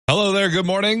there. Good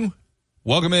morning.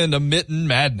 Welcome into Mitten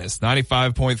Madness,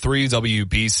 95.3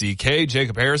 WBCK.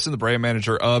 Jacob Harrison, the brand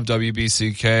manager of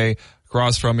WBCK.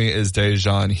 Across from me is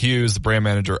Da'Jzon Hughes, the brand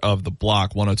manager of The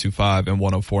Block, 102.5 and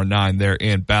 104.9 there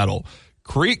in Battle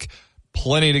Creek.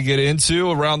 Plenty to get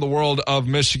into around the world of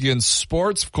Michigan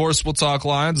sports. Of course, we'll talk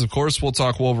Lions. Of course, we'll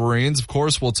talk Wolverines. Of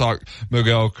course, we'll talk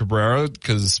Miguel Cabrera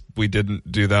because we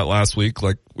didn't do that last week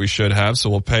like we should have.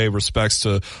 So we'll pay respects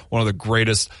to one of the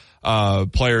greatest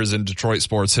players in Detroit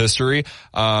sports history.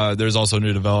 There's also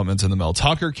new developments in the Mel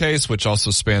Tucker case, which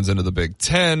also spans into the Big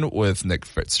Ten with Nick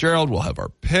Fitzgerald. We'll have our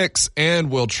picks,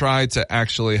 and we'll try to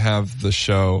actually have the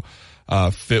show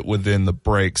fit within the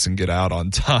breaks and get out on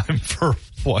time for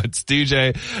once.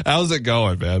 DJ, how's it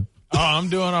going, man? Oh, I'm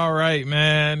doing all right,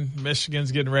 man.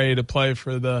 Michigan's getting ready to play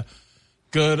for the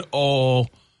good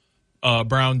old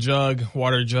brown jug,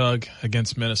 water jug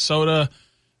against Minnesota.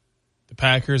 The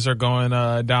Packers are going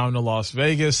down to Las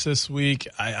Vegas this week.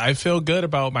 I feel good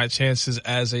about my chances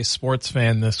as a sports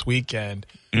fan this weekend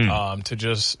to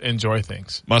just enjoy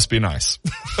things. Must be nice.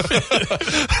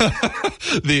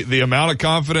 The amount of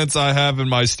confidence I have in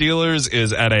my Steelers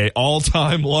is at an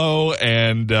all-time low,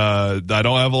 and I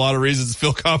don't have a lot of reasons to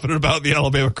feel confident about the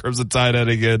Alabama Crimson Tide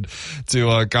heading in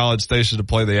to College Station to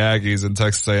play the Aggies in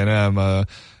Texas A&M.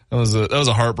 That was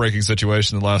a heartbreaking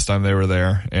situation the last time they were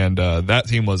there, and that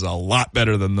team was a lot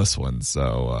better than this one.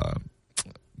 So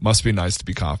must be nice to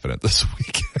be confident this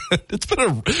week. It's been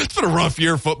a rough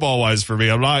year football wise for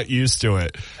me. I'm not used to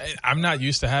it. I'm not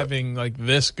used to having like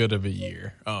this good of a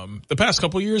year. The past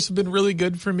couple of years have been really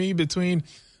good for me between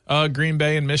Green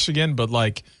Bay and Michigan, but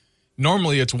like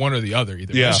normally it's one or the other.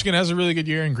 Either Michigan has a really good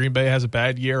year and Green Bay has a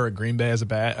bad year, or Green Bay has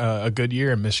a good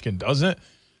year and Michigan doesn't.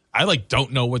 I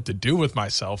don't know what to do with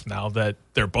myself now that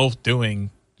they're both doing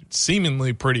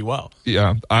seemingly pretty well.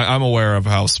 Yeah, I'm aware of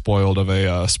how spoiled of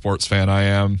a sports fan I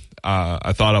am.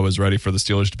 I thought I was ready for the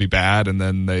Steelers to be bad, and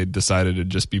then they decided to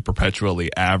just be perpetually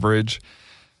average.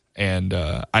 And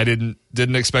I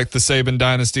didn't expect the Saban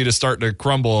dynasty to start to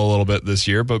crumble a little bit this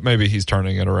year, but maybe he's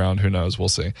turning it around. Who knows? We'll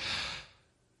see.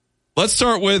 Let's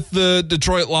start with the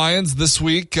Detroit Lions this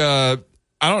week. I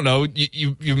don't know.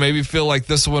 You maybe feel like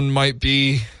this one might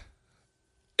be.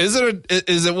 Is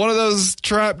it one of those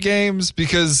trap games?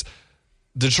 Because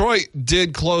Detroit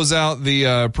did close out the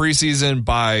preseason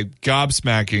by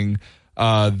gobsmacking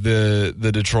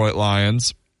the Detroit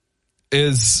Lions.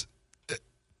 Is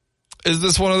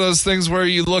this one of those things where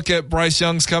you look at Bryce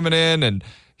Young's coming in and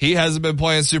he hasn't been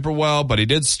playing super well, but he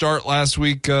did start last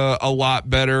week a lot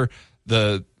better.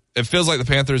 It feels like the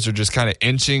Panthers are just kind of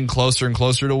inching closer and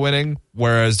closer to winning,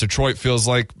 whereas Detroit feels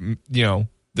like,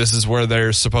 this is where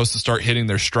they're supposed to start hitting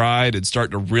their stride and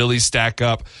start to really stack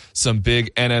up some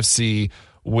big NFC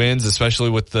wins, especially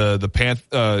with the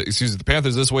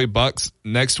Panthers this way, Bucks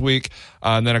next week,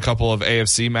 and then a couple of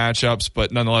AFC matchups.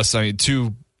 But nonetheless, I mean,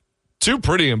 two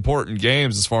pretty important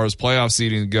games as far as playoff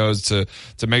seeding goes to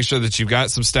make sure that you've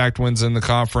got some stacked wins in the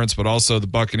conference, but also the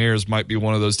Buccaneers might be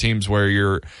one of those teams where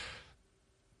you're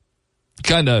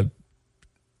kind of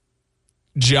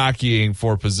jockeying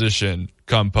for position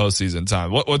come postseason time.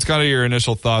 What's kind of your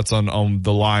initial thoughts on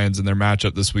the Lions and their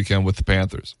matchup this weekend with the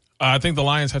Panthers? I think the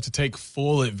Lions have to take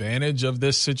full advantage of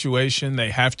this situation. They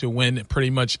have to win pretty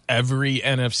much every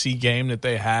NFC game that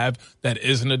they have that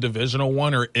isn't a divisional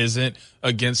one or isn't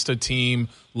against a team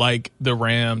like the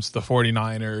Rams, the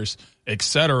 49ers,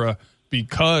 etc.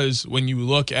 Because when you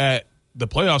look at the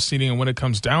playoff seeding and when it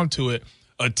comes down to it,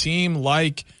 a team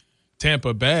like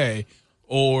Tampa Bay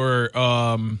or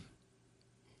a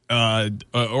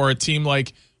team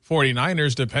like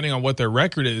 49ers, depending on what their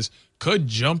record is, could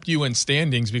jump you in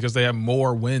standings because they have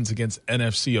more wins against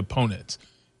NFC opponents.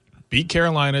 Beat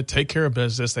Carolina, take care of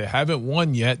business. They haven't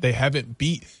won yet. They haven't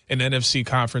beat an NFC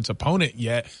conference opponent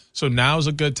yet. So now's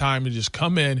a good time to just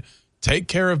come in, take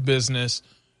care of business,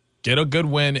 get a good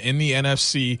win in the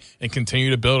NFC, and continue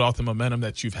to build off the momentum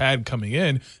that you've had coming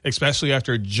in, especially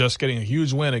after just getting a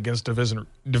huge win against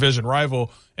division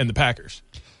rival and the Packers.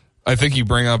 I think you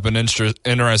bring up an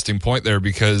interesting point there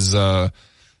because I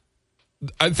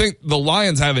think the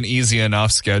Lions have an easy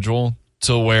enough schedule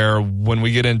to where when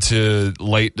we get into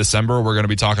late December, we're going to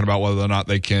be talking about whether or not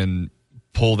they can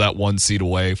pull that one seed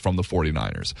away from the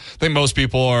 49ers. I think most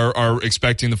people are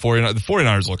expecting the 49ers. The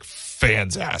 49ers look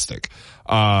fantastic.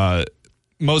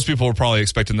 Most people are probably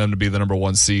expecting them to be the number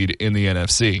one seed in the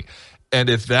NFC. And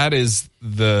if that is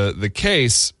the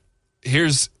case,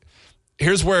 here's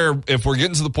where, if we're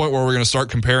getting to the point where we're going to start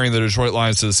comparing the Detroit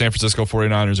Lions to the San Francisco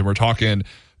 49ers and we're talking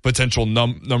potential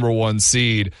number one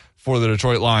seed for the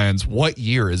Detroit Lions, what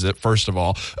year is it, first of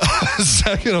all?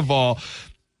 Second of all,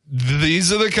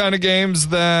 these are the kind of games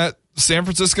that San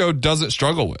Francisco doesn't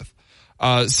struggle with.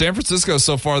 San Francisco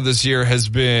so far this year has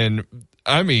been,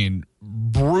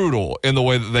 brutal in the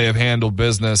way that they have handled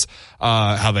business,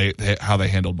 how they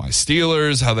handled my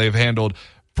Steelers, how they've handled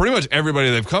pretty much everybody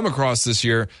they've come across this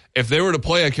year. If they were to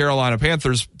play a Carolina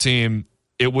Panthers team,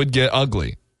 it would get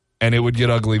ugly, and it would get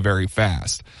ugly very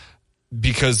fast,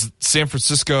 because San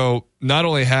Francisco not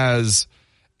only has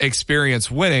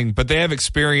experience winning, but they have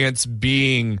experience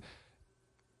in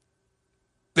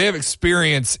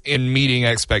meeting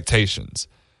expectations.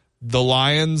 The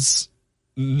Lions,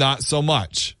 not so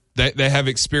much. They have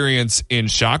experience in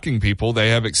shocking people. They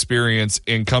have experience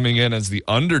in coming in as the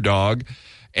underdog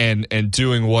and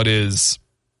doing what is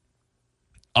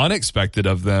unexpected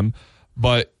of them.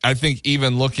 But I think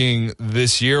even looking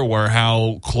this year, where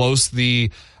how close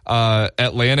the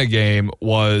Atlanta game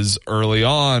was early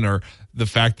on, or the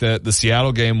fact that the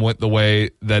Seattle game went the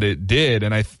way that it did,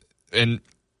 and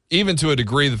even to a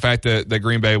degree, the fact that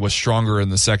Green Bay was stronger in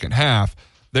the second half,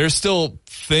 there's still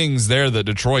things there that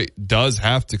Detroit does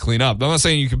have to clean up. I'm not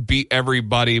saying you can beat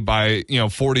everybody by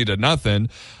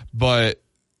 40-0, but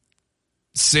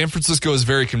San Francisco is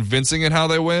very convincing in how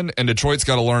they win, and Detroit's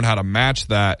got to learn how to match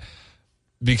that,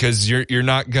 because you're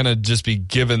not going to just be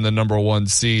given the number one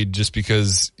seed just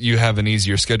because you have an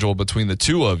easier schedule between the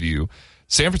two of you.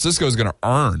 San Francisco is going to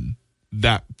earn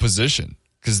that position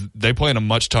because they play in a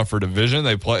much tougher division.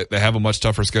 They have a much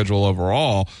tougher schedule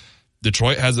overall.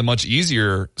 Detroit has a much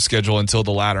easier schedule until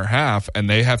the latter half, and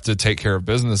they have to take care of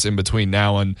business in between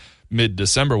now and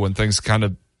mid-December when things kind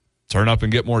of turn up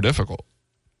and get more difficult.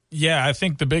 Yeah, I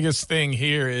think the biggest thing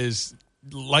here is,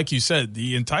 like you said,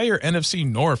 the entire NFC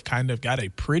North kind of got a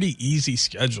pretty easy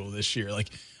schedule this year. Like,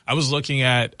 I was looking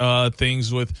at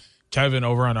things with Kevin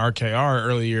over on RKR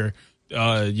earlier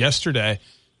yesterday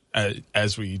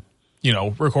as we,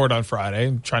 record on Friday.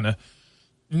 I'm trying to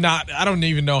I don't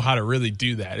even know how to really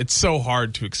do that. It's so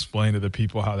hard to explain to the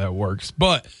people how that works.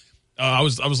 But I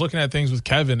was looking at things with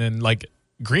Kevin, and like,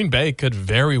 Green Bay could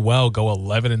very well go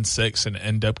 11-6 and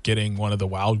end up getting one of the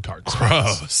wild card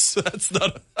spots. Gross. That's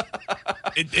not.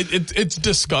 It's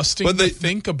disgusting to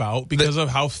think about because of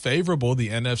how favorable the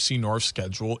NFC North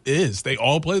schedule is. They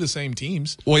all play the same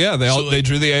teams. Well, yeah, they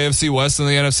drew the AFC West and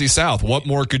the NFC South. What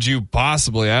more could you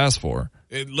possibly ask for?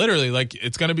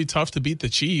 It's going to be tough to beat the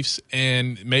Chiefs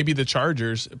and maybe the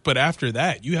Chargers, but after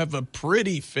that, you have a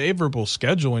pretty favorable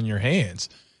schedule in your hands,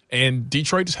 and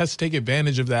Detroit just has to take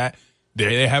advantage of that.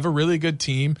 They have a really good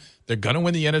team. They're going to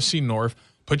win the NFC North.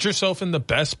 Put yourself in the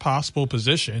best possible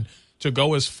position to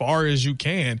go as far as you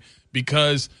can,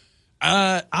 because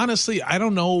honestly, I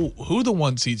don't know who the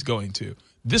one seed's going to.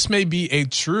 This may be a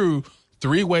true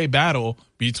three-way battle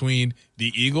between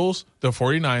the Eagles, the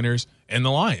 49ers, and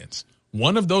the Lions.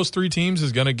 One of those three teams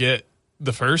is going to get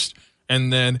the first,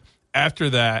 and then after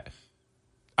that,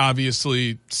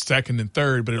 obviously second and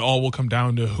third, but it all will come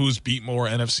down to who's beat more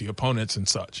NFC opponents and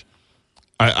such.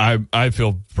 I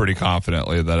feel pretty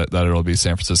confidently that it'll be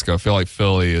San Francisco. I feel like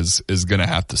Philly is going to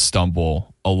have to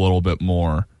stumble a little bit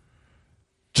more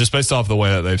just based off the way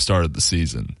that they've started the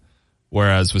season,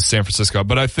 whereas with San Francisco.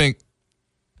 But I think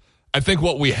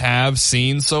what we have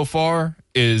seen so far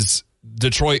is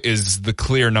Detroit is the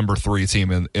clear number 3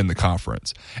 team in the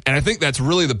conference. And I think that's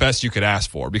really the best you could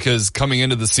ask for, because coming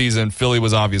into the season, Philly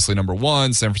was obviously number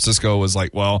 1. San Francisco was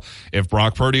like, well, if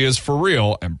Brock Purdy is for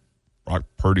real, and Brock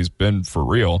Purdy's been for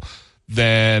real,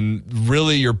 then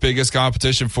really your biggest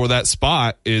competition for that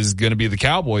spot is going to be the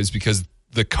Cowboys, because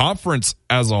the conference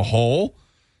as a whole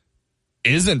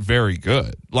isn't very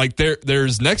good. Like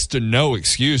there's next to no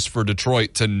excuse for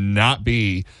Detroit to not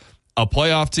be a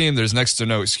playoff team. There's next to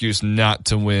no excuse not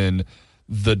to win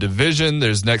the division.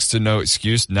 There's next to no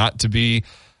excuse not to be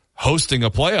hosting a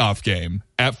playoff game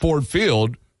at Ford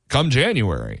Field come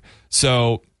January.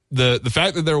 So the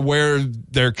fact that they're where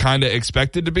they're kind of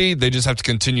expected to be, they just have to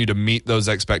continue to meet those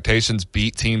expectations,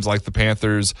 beat teams like the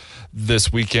Panthers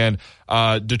this weekend.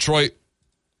 Detroit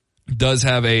does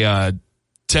have a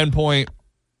 10-point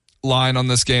line on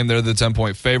this game. They're the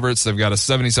 10-point favorites. They've got a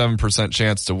 77%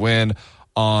 chance to win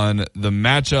on the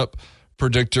matchup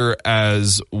predictor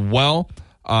as well.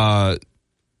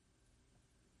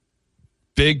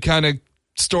 Big kind of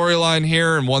storyline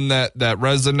here, and one that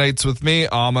resonates with me.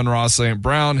 Amon-Ra St.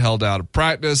 Brown held out of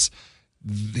practice.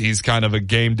 He's kind of a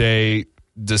game day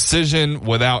decision.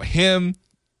 Without him,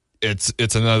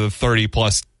 it's another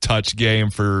 30-plus touch game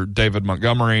for David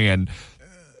Montgomery. And,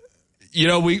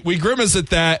 we grimace at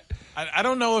that. I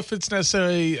don't know if it's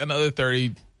necessarily another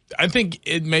 30. I think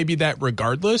it may be that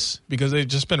regardless, because they've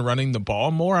just been running the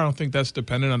ball more. I don't think that's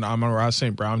dependent on Amon-Ra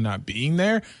St. Brown not being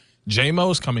there.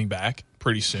 J-Mo's coming back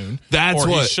pretty soon.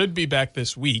 He should be back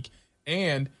this week.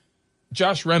 And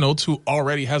Josh Reynolds, who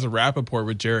already has a rapport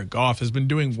with Jared Goff, has been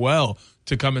doing well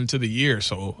to come into the year.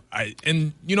 So I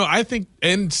think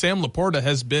Sam Laporta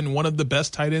has been one of the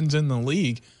best tight ends in the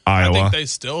league. Iowa. I think they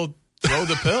still throw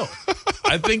the pill.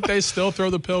 I think they still throw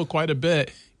the pill quite a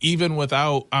bit, even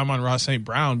without Amon-Ra St.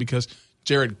 Brown, because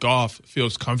Jared Goff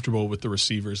feels comfortable with the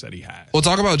receivers that he has. Well,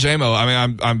 talk about J-Mo. I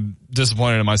mean, I'm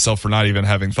disappointed in myself for not even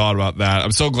having thought about that.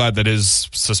 I'm so glad that his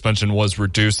suspension was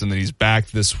reduced and that he's back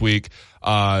this week.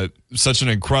 Such an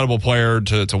incredible player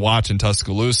to watch in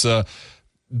Tuscaloosa.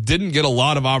 Didn't get a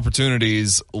lot of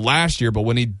opportunities last year, but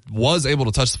when he was able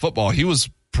to touch the football, he was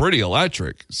pretty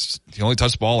electric. He only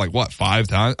touched the ball 5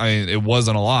 times? I mean, it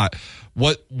wasn't a lot.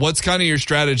 What's kind of your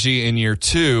strategy in year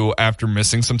 2 after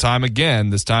missing some time again,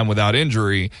 this time without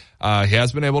injury? He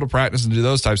has been able to practice and do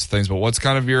those types of things, but what's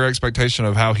kind of your expectation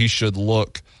of how he should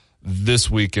look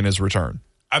this week in his return?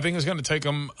 I think it's going to take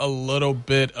him a little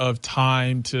bit of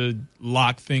time to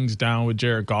lock things down with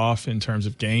Jared Goff in terms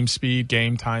of game speed,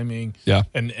 game timing,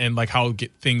 and like how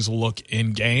things look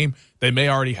in game. They may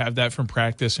already have that from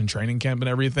practice and training camp and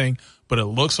everything, but it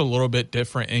looks a little bit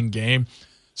different in game.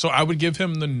 So I would give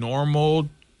him the normal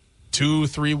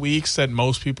 2-3 weeks that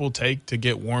most people take to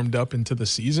get warmed up into the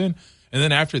season. And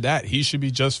then after that, he should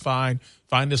be just fine,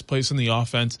 find his place in the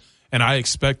offense. And I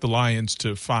expect the Lions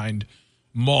to find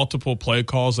multiple play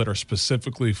calls that are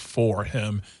specifically for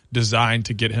him, designed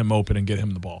to get him open and get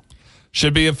him the ball.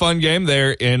 Should be a fun game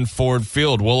there in Ford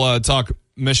Field. We'll talk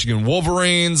Michigan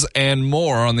Wolverines and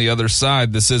more on the other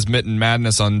side. This is Mitten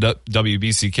Madness on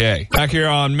WBCK. Back here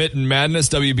on Mitten Madness,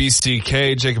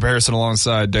 WBCK, Jacob Harrison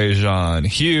alongside Da'Jzon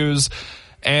Hughes.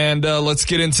 And let's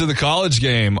get into the college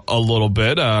game a little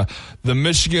bit. The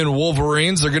Michigan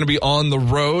Wolverines are going to be on the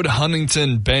road,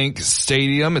 Huntington Bank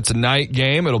Stadium. It's a night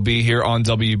game. It'll be here on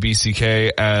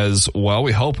WBCK as well.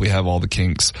 We hope we have all the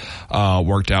kinks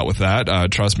worked out with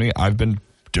that. Trust me, I've been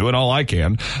doing all I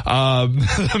can.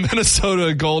 The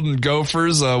Minnesota Golden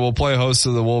Gophers will play host to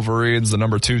the Wolverines, the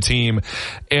number 2 team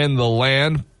in the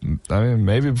land. I mean,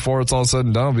 maybe before it's all said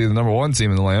and done, it'll be the number 1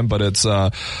 team in the land, but it's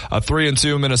a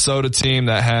 3-2 Minnesota team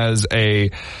that has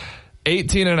a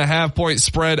 18.5 point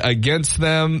spread against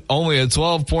them. Only a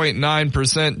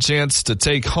 12.9% chance to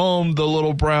take home the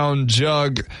little brown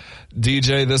jug.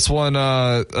 DJ, this one,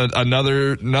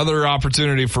 another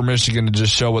opportunity for Michigan to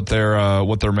just show what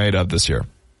they're made of this year.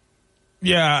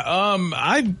 Yeah,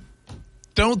 I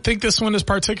don't think this one is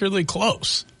particularly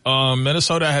close.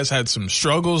 Minnesota has had some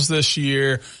struggles this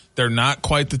year. They're not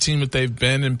quite the team that they've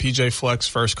been in PJ Fleck's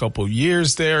first couple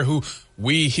years there, who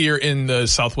we here in the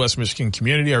Southwest Michigan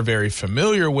community are very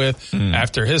familiar with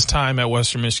after his time at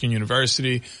Western Michigan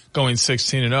University, going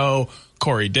 16-0,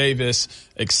 Corey Davis,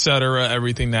 etc.,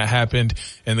 everything that happened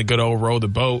in the good old row the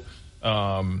boat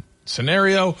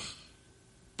scenario.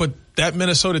 But that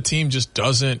Minnesota team just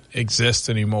doesn't exist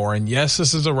anymore. And yes,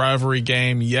 this is a rivalry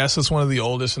game. Yes, it's one of the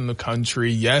oldest in the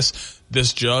country. Yes,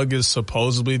 this jug is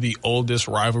supposedly the oldest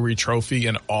rivalry trophy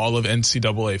in all of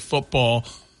NCAA football.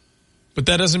 But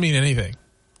that doesn't mean anything.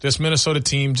 This Minnesota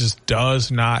team just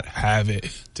does not have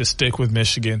it to stick with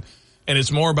Michigan. And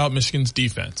it's more about Michigan's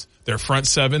defense. Their front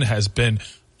seven has been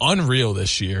unreal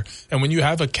this year. And when you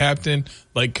have a captain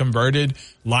like converted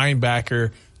linebacker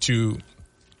to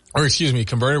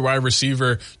converted wide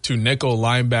receiver to nickel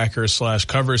linebacker /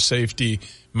 cover safety,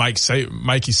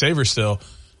 Mikey Saverstill,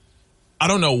 I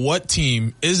don't know what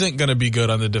team isn't going to be good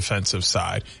on the defensive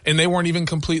side. And they weren't even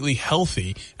completely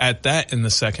healthy at that in the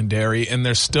secondary, and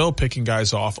they're still picking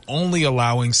guys off, only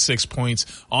allowing 6 points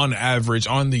on average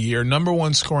on the year. Number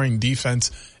 1 scoring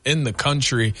defense in the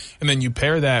country. And then you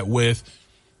pair that with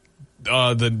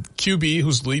the QB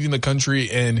who's leading the country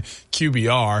in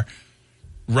QBR,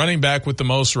 running back with the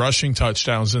most rushing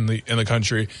touchdowns in the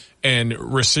country, and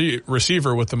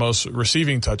receiver with the most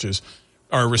receiving touchdowns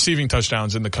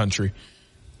in the country.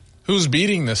 Who's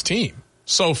beating this team?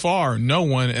 So far, no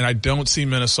one, and I don't see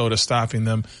Minnesota stopping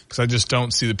them because I just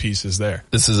don't see the pieces there.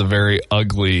 This is a very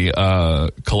ugly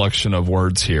collection of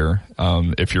words here.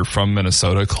 If you're from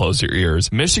Minnesota, close your ears.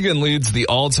 Michigan leads the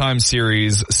all-time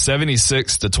series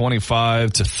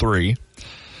 76-25-3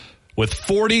 with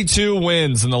 42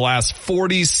 wins in the last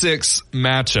 46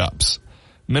 matchups.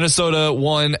 Minnesota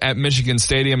won at Michigan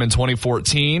Stadium in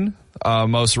 2014.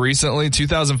 Most recently,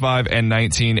 2005 and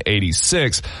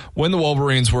 1986, when the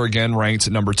Wolverines were again ranked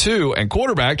number 2 and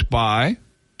quarterbacked by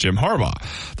Jim Harbaugh.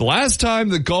 The last time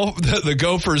the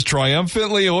Gophers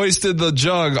triumphantly hoisted the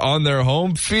jug on their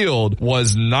home field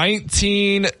was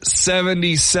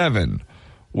 1977,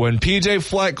 when PJ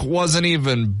Fleck wasn't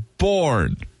even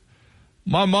born.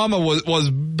 My mama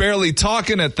was barely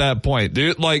talking at that point,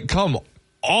 dude. Like, come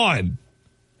on.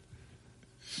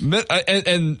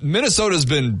 And Minnesota's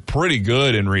been pretty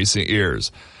good in recent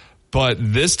years. But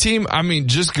this team, I mean,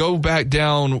 just go back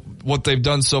down what they've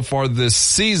done so far this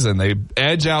season. They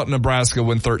edge out Nebraska,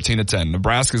 win 13-10.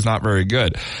 Nebraska's not very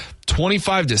good.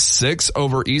 25-6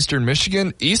 over Eastern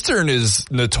Michigan. Eastern is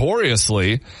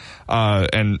notoriously,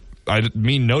 and I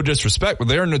mean no disrespect, but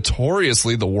they are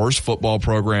notoriously the worst football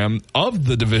program of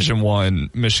the Division I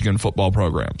Michigan football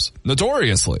programs.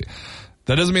 Notoriously.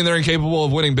 That doesn't mean they're incapable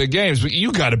of winning big games, but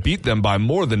you got to beat them by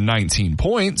more than 19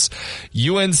 points.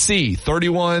 UNC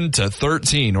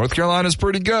 31-13. North Carolina's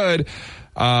pretty good,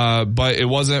 but it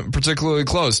wasn't particularly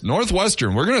close.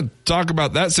 Northwestern, we're going to talk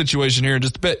about that situation here in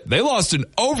just a bit. They lost in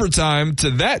overtime to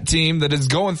that team that is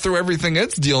going through everything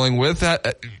it's dealing with.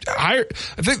 I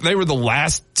think they were the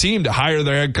last team to hire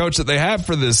their head coach that they have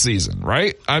for this season,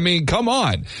 right? I mean, come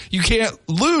on. You can't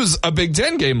lose a Big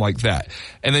Ten game like that.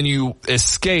 And then you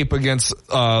escape against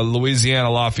Louisiana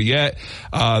Lafayette,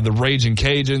 the Raging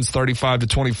Cajuns,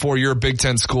 35-24. You're a Big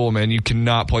Ten school, man. You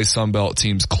cannot play Sunbelt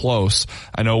teams close.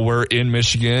 I know we're in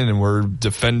Michigan and we're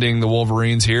defending the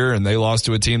Wolverines here, and they lost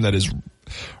to a team that is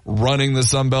running the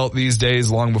Sunbelt these days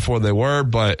long before they were,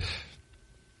 but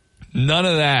none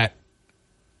of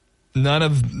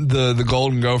the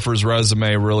Golden Gophers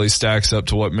resume really stacks up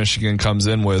to what Michigan comes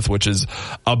in with, which is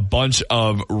a bunch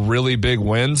of really big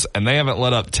wins, and they haven't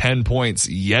let up 10 points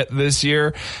yet this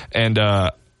year. And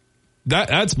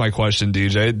that's my question,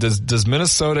 DJ. Does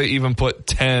Minnesota even put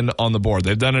 10 on the board?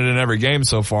 They've done it in every game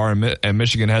so far, and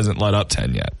Michigan hasn't let up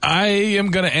 10 yet. I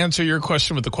am going to answer your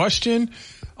question with a question.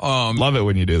 Love it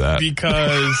when you do that.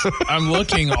 Because I'm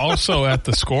looking also at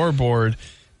the scoreboard,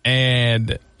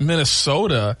 and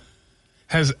Minnesota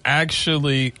has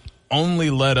actually only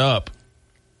let up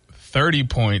 30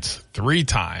 points 3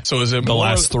 times. So is it the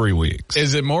last 3 weeks?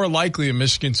 Is it more likely that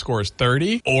Michigan scores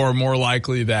 30 or more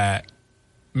likely that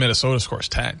Minnesota scores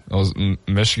 10?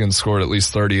 Michigan scored at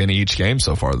least 30 in each game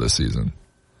so far this season.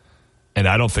 And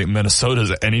I don't think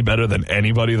Minnesota's any better than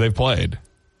anybody they've played.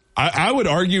 I would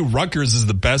argue Rutgers is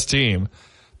the best team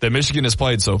that Michigan has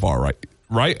played so far,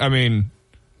 right? I mean,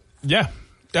 yeah.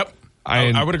 Yep.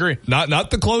 I would agree. Not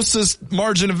the closest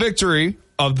margin of victory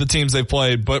of the teams they've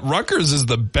played, but Rutgers is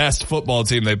the best football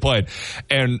team they've played.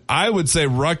 And I would say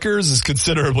Rutgers is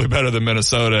considerably better than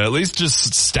Minnesota, at least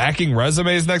just stacking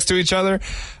resumes next to each other.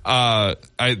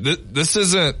 This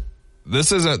isn't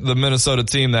the Minnesota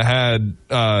team that had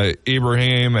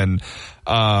Ibrahim and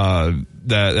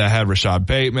that had Rashad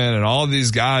Bateman and all of these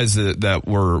guys that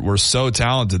were so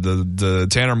talented. The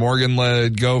Tanner Morgan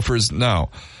led Gophers.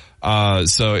 No.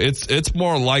 So it's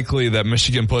more likely that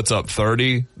Michigan puts up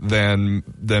 30 than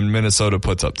Minnesota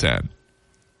puts up 10.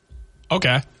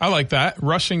 Okay. I like that.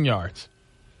 Rushing yards.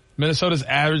 Minnesota's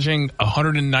averaging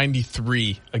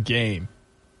 193 a game.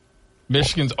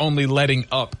 Michigan's only letting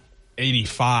up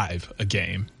 85 a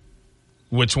game.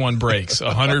 Which one breaks?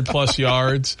 100 plus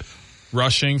yards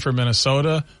rushing for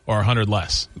Minnesota or 100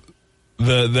 less?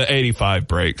 The 85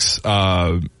 breaks.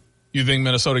 You think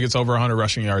Minnesota gets over 100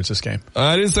 rushing yards this game?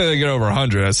 I didn't say they get over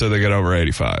 100. I said they get over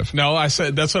 85. No, I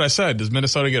said that's what I said. Does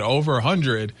Minnesota get over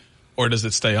 100 or does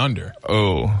it stay under?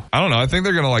 Oh, I don't know. I think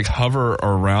they're going to hover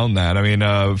around that. I mean,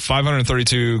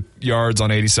 532 yards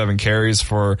on 87 carries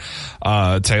for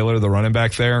Taylor, the running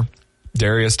back there,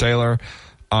 Darius Taylor.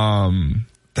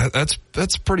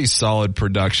 That's pretty solid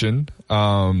production.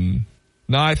 No,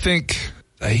 I think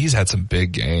he's had some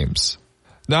big games.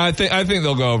 No, I think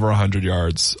they'll go over 100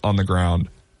 yards on the ground.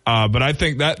 But I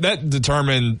think that's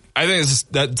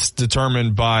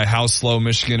determined by how slow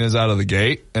Michigan is out of the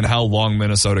gate and how long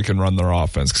Minnesota can run their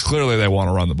offense. Because clearly they want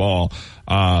to run the ball.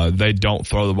 They don't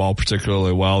throw the ball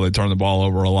particularly well. They turn the ball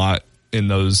over a lot in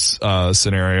those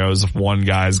scenarios. One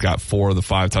guy's got 4 of the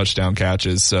 5 touchdown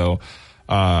catches. So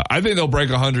I think they'll break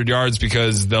 100 yards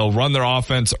because they'll run their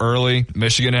offense early.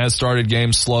 Michigan has started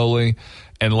games slowly.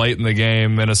 And late in the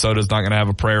game, Minnesota's not going to have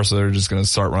a prayer, so they're just going to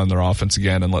start running their offense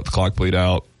again and let the clock bleed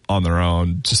out on their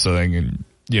own just so they can,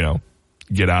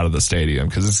 get out of the stadium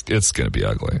because it's going to be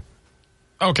ugly.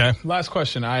 Okay. Last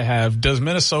question I have. Does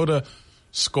Minnesota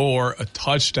score a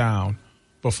touchdown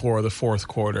before the fourth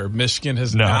quarter? Michigan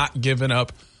has not given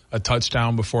up a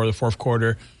touchdown before the fourth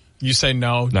quarter. You say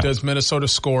no. Does Minnesota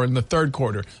score in the third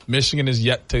quarter? Michigan is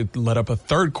yet to let up a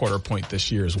third quarter point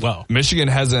this year as well. Michigan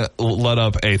hasn't let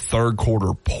up a third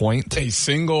quarter point. A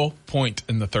single point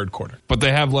in the third quarter. But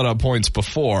they have let up points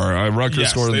before.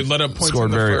 Rutgers they let up points in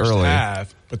the very first early.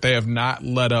 half, but they have not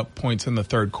let up points in the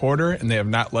third quarter, and they have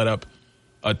not let up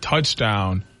a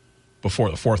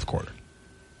before the fourth quarter.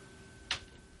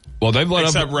 Well, they've let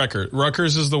Except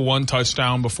Rutgers is the one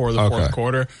touchdown before the fourth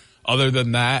quarter. Other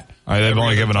than that, they've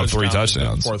only given up 3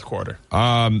 touchdowns. Fourth quarter.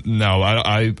 No,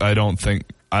 I don't think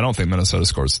Minnesota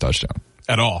scores a touchdown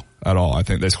At all. I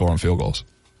think they score on field goals.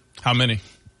 How many?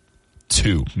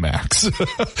 2 max.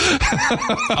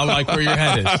 I like where your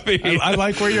head is. I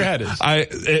like where your head is.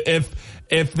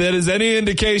 If that is any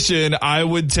indication, I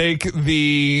would take Michigan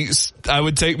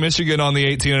on the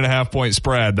 18.5 point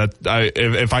spread.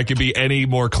 If I could be any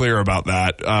more clear about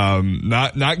that.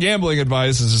 Not gambling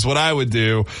advice. This is what I would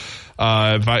do.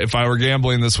 If I were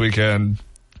gambling this weekend,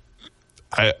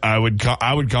 I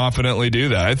would confidently do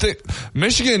that. I think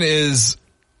Michigan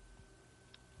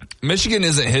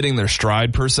isn't hitting their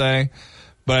stride per se,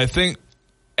 but I think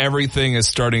everything is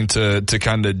starting to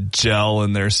kind of gel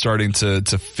and they're starting to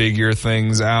figure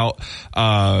things out.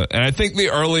 And I think the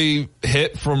early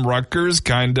hit from Rutgers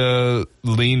kind of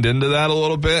leaned into that a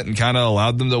little bit and kind of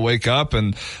allowed them to wake up.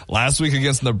 And last week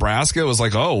against Nebraska, it was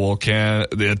like, oh, well,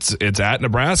 it's at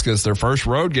Nebraska. It's their first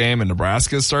road game and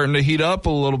Nebraska's starting to heat up a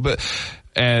little bit.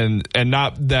 And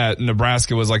not that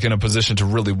Nebraska was like in a position to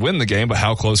really win the game, but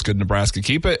how close could Nebraska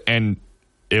keep it? And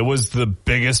it was the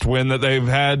biggest win that they've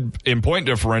had in point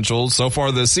differential so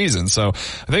far this season. So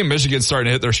I think Michigan's starting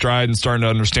to hit their stride and starting to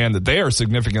understand that they are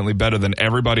significantly better than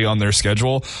everybody on their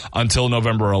schedule until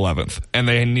November 11th. And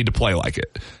they need to play like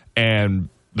it. And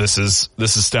this is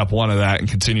step one of that and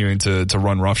continuing to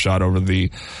run roughshod over the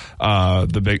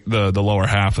lower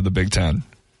half of the Big Ten.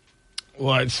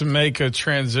 Let's make a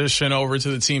transition over to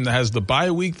the team that has the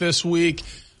bye week this week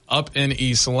up in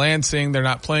East Lansing. They're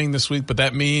not playing this week, but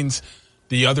that means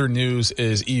the other news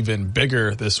is even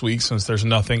bigger this week since there's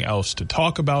nothing else to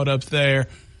talk about up there.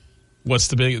 What's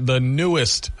the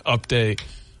newest update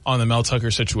on the Mel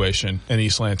Tucker situation in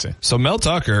East Lansing? So Mel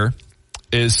Tucker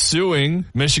is suing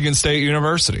Michigan State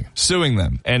University, suing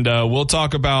them. And we'll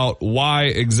talk about why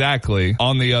exactly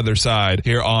on the other side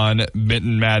here on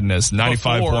Mitten Madness.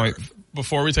 95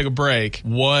 Before we take a break,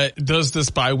 what does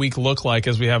this bye week look like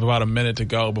as we have about a minute to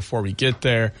go before we get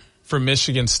there for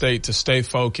Michigan State to stay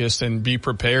focused and be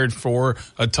prepared for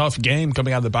a tough game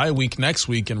coming out of the bye week next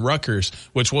week in Rutgers,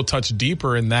 which we'll touch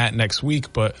deeper in that next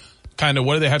week. But kind of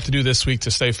what do they have to do this week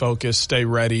to stay focused, stay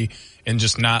ready, and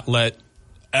just not let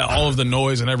all of the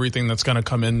noise and everything that's going to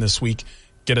come in this week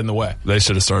get in the way? They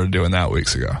should have started doing that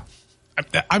weeks ago.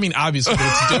 I mean, obviously, but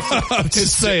it's different. I'm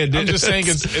just saying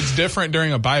it's different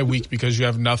during a bye week because you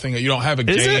have nothing. You don't have a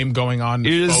game going on.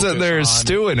 You're just sitting there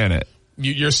stewing in it.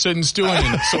 You're sitting stewing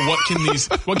in it. So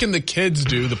what can the kids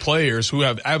do, the players who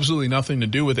have absolutely nothing to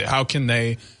do with it? How can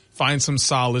they find some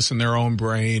solace in their own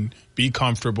brain, be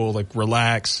comfortable, like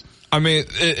relax? I mean,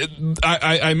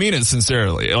 I mean it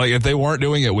sincerely. Like if they weren't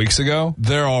doing it weeks ago,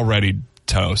 they're already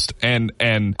toast. And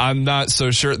I'm not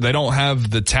so sure they don't have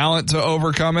the talent to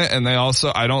overcome it. And I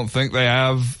don't think they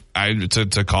have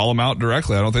to call them out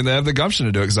directly. I don't think they have the gumption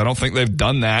to do it because I don't think they've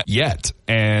done that yet.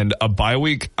 And a bye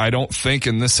week, I don't think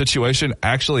in this situation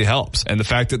actually helps. And the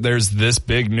fact that there's this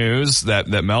big news that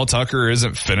Mel Tucker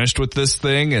isn't finished with this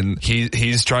thing and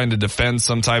he's trying to defend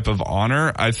some type of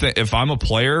honor. I think if I'm a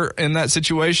player in that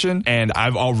situation and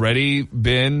I've already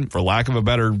been, for lack of a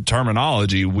better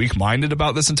terminology, weak-minded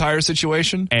about this entire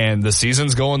situation and the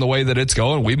season's going the way that it's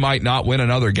going, we might not win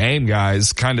another game,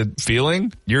 guys, kind of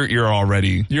feeling, you're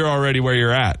already where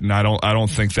you're at. And I don't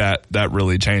think that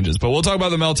really changes. But we'll talk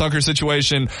about the Mel Tucker situation,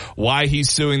 why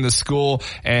he's suing the school,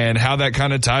 and how that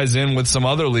kind of ties in with some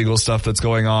other legal stuff that's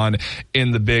going on in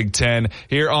the Big Ten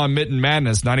here on Mitten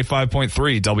Madness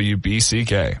 95.3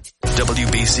 WBCK.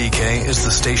 WBCK is the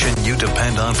station you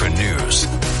depend on for news.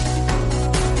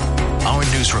 Our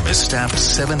newsroom is staffed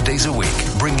 7 days a week,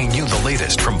 bringing you the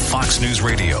latest from Fox News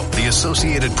Radio, the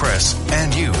Associated Press,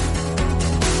 and you.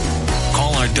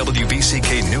 Call our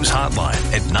WBCK News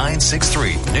hotline at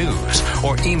 963-NEWS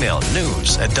or email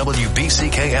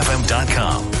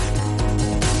news@WBCKFM.com.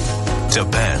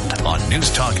 Depend on News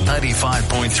Talk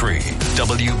 95.3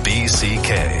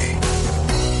 WBCK.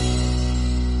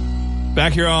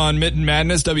 Back here on Mitten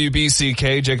Madness,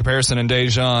 WBCK, Jacob Harrison and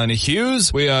Da'Jzon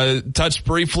Hughes. We touched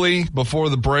briefly before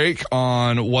the break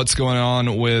on what's going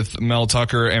on with Mel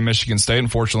Tucker and Michigan State.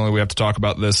 Unfortunately, we have to talk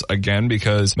about this again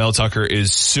because Mel Tucker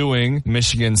is suing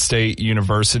Michigan State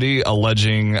University,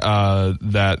 alleging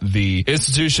that the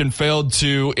institution failed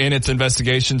to, in its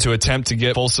investigation, to attempt to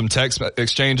get fulsome text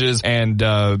exchanges and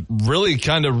really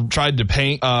kind of tried to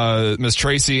paint Ms.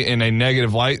 Tracy in a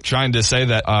negative light, trying to say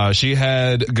that she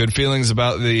had good feelings feelings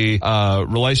about the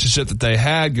relationship that they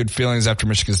had, good feelings after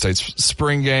Michigan State's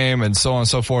spring game, and so on and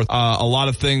so forth. A lot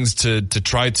of things to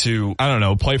try to, I don't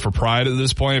know, play for pride at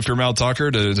this point if you're Mel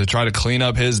Tucker, to try to clean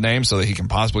up his name so that he can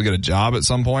possibly get a job at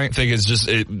some point. I think it's just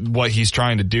what he's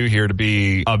trying to do here to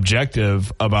be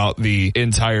objective about the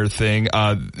entire thing.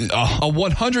 A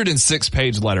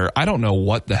 106-page letter. I don't know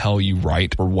what the hell you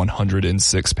write for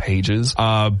 106 pages,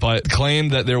 but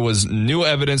claimed that there was new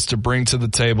evidence to bring to the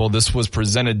table. This was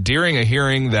presented during a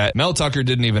hearing that Mel Tucker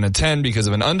didn't even attend because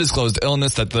of an undisclosed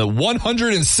illness that the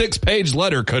 106-page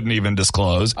letter couldn't even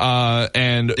disclose.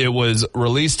 And it was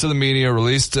released to the media,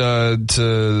 released to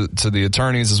the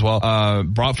attorneys as well,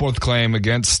 brought forth claim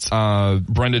against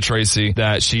Brenda Tracy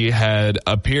that she had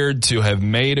appeared to have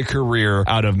made a career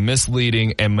out of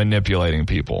misleading and manipulating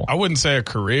people. I wouldn't say a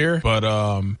career, but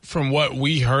from what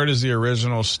we heard as the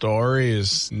original story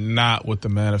is not what the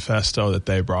manifesto that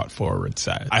they brought forward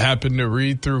said. I happened to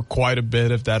read through quite a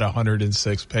bit of that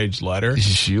 106-page letter.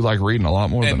 You like reading a lot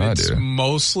more than I do. It's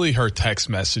mostly her text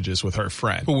messages with her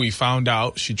friend, who we found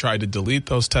out she tried to delete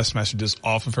those text messages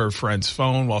off of her friend's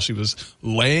phone while she was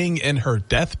laying in her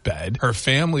deathbed. Her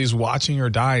family's watching her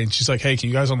die, and she's like, hey, can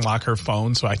you guys unlock her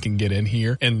phone so I can get in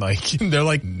here? And like, they're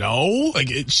like, no, like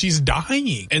she's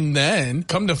dying. And then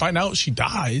come to find out she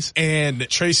dies. And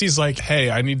Tracy's like, hey,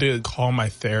 I need to call my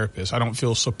therapist. I don't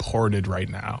feel supported right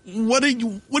now. What do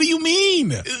you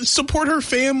mean? Support her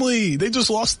family. They just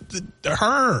lost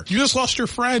her. You just lost your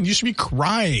friend. You should be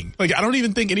crying. Like, I don't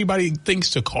even think anybody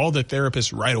thinks to call the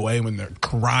therapist right away when they're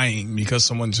crying because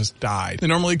someone just died. They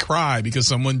normally cry because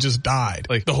someone just died.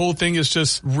 Like, the whole thing is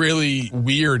just really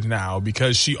weird now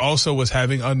because she also was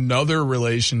having another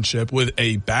relationship with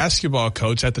a basketball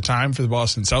coach at the time for the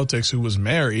Boston Celtics who was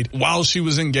married while she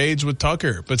was engaged with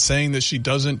Tucker, but saying that she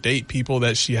doesn't date people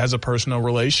that she has a personal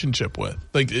relationship with.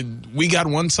 Like, we got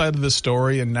one side of the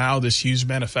story, and now this huge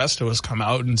manifesto has come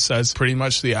out and says pretty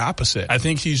much the opposite. I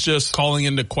think he's just calling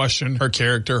into question her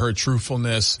character, her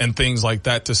truthfulness, and things like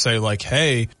that to say, like,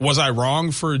 hey, was I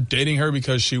wrong for dating her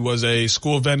because she was a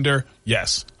school vendor?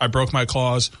 Yes. I broke my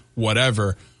clause,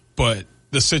 whatever. But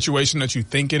the situation that you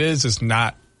think it is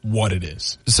not what it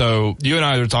is. So you and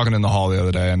I were talking in the hall the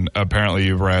other day, and apparently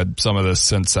you've read some of this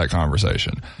since that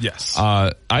conversation. Yes.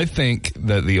 I think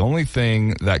that the only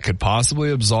thing that could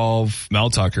possibly absolve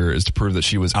Mel Tucker is to prove that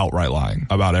she was outright lying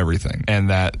about everything, and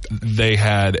that they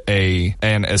had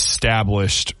an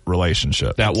established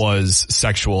relationship that was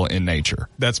sexual in nature.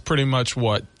 That's pretty much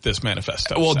what this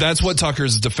manifesto says. That's what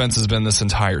Tucker's defense has been this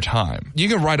entire time. You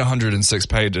can write 106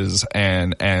 pages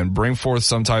and bring forth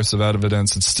some types of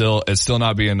evidence. It's still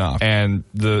not be enough. And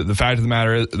the fact of the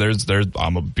matter is, there's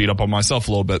I'm gonna beat up on myself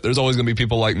a little bit. There's always gonna be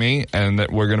people like me, and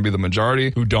that we're gonna be the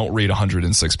majority who don't read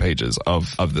 106 pages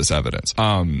of this evidence.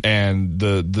 And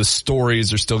the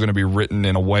stories are still gonna be written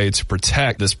in a way to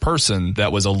protect this person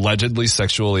that was allegedly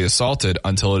sexually assaulted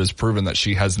until it is proven that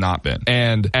she has not been.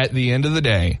 And at the end of the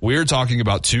day, we're talking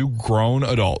about two grown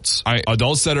adults,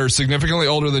 adults that are significantly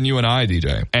older than you and I,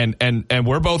 DJ. And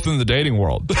we're both in the dating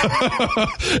world.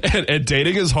 and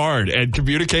dating is hard, and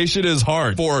communication is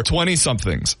hard for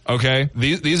 20-somethings, okay?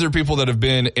 These are people that have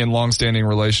been in long-standing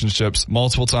relationships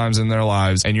multiple times in their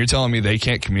lives, and you're telling me they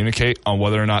can't communicate on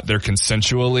whether or not they're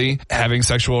consensually having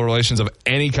sexual relations of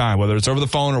any kind, whether it's over the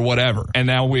phone or whatever. And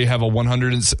now we have a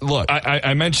 100. Look,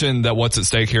 I mentioned that what's at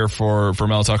stake here for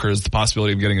Mel Tucker is the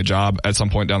possibility of getting a job at some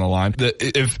point down the line.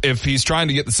 If he's trying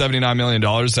to get the $79 million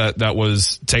that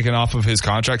was taken off of his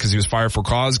contract because he was fired for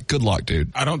cause, good luck,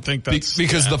 dude. I don't think that's...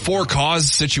 Because the for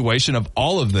cause situation of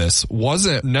all of this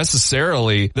wasn't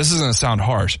necessarily, this is going to sound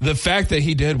harsh, the fact that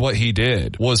he did what he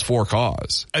did was for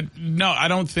cause. No, I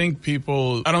don't think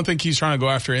he's trying to go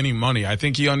after any money. I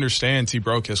think he understands he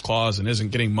broke his clause and isn't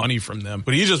getting money from them.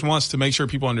 But he just wants to make sure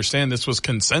people understand this was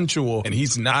consensual, and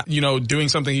he's not, doing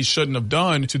something he shouldn't have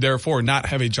done to therefore not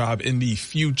have a job in the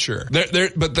future.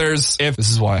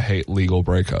 This is why I hate legal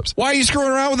breakups. Why are you screwing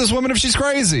around with this woman if she's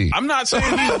crazy? I'm not saying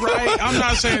he's right. I'm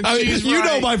not saying she's right. You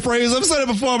know my phrase. I've said it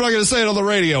before. I'm not going to say it on the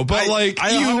radio. But I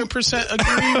 100%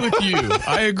 agree with you.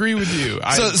 I agree with you.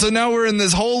 So now we're in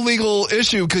this whole legal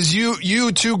issue because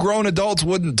you two grown adults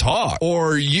wouldn't talk,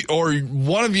 or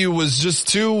one of you was just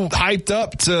too hyped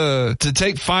up to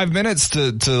take 5 minutes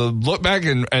to look back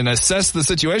and assess the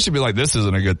situation. Be like, this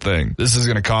isn't a good thing. This is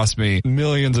going to cost me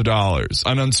millions of dollars,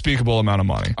 an unspeakable amount of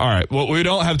money. All right. Well, we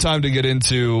don't have time to get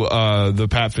into the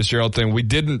Pat Fitzgerald thing. We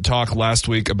didn't talk last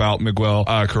week about Miguel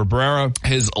Cabrera,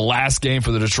 his last game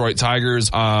for the Detroit Tigers.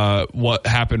 What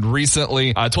happened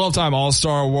recently? 12-time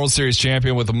All-Star, World Series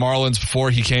champion with the Marlins before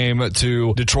he came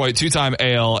to Detroit. 2-time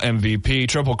AL MVP,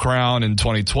 Triple Crown in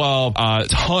 2012.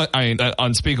 An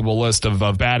unspeakable list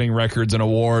of batting records and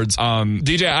awards.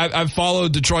 DJ, I've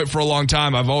followed Detroit for a long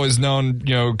time. I've always known,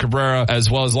 Cabrera as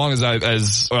well, as long as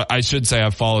I should say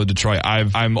I've followed Detroit.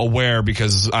 I'm aware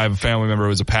because I have a family member who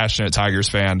was a passionate Tigers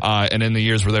fan. And in the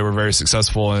years where they were very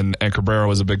successful and Cabrera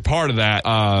was a big part of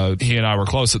that, he and I were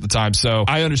close at the time. So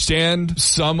I understand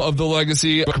some of the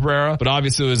legacy of Cabrera, but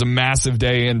obviously it was a massive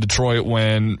day in Detroit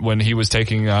when he was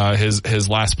taking his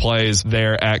last plays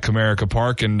there at Comerica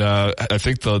Park. And I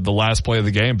think the last play of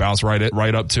the game bounced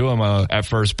right up to him at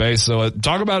first base. So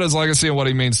talk about his legacy and what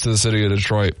he means to the city of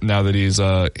Detroit now that he's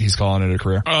calling it a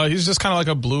career. He's just kind of like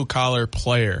a blue collar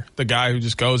player. The guy who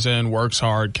just goes in, works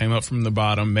hard, came up from the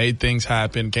bottom, made things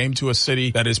happen, came to a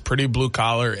city that is pretty blue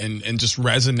collar and just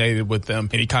resonated with them.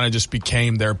 And he kind of just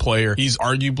became their player. He's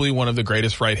arguably one of the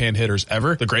greatest right-hand hitters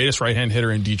ever, the greatest right-hand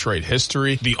hitter in Detroit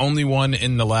history, the only one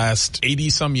in the last 80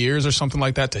 some years or something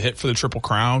like that to hit for the Triple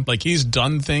Crown. Like, he's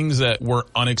done things that were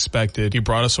unexpected. He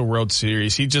brought us a World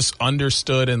Series. He just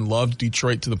understood and loved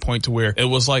Detroit to the point to where it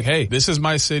was like, hey, this is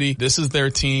my city. This is their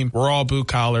team. We're all blue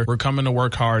collar. We're coming to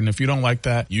work hard. And if you don't like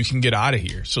that, you can get out of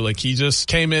here. So like, he just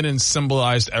came in and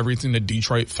symbolized everything that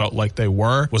Detroit felt like they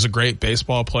were, was a great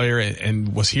baseball player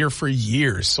and was here for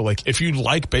years. So like, if you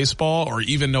like baseball or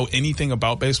even know anything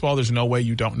about baseball, there's no way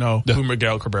you don't know who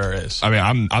Miguel Cabrera is. I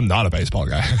mean, I'm not a baseball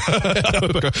guy.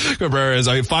 Cabrera is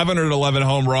 511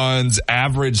 home runs,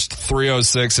 averaged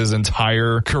 306 his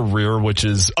entire career, which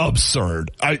is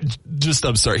absurd. Just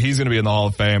absurd. He's going to be in the Hall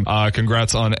of Fame.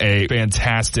 Congrats on a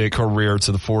fantastic career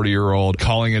to the 40-year-old,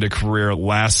 calling it a career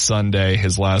last Sunday,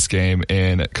 his last game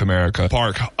in Comerica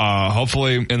Park.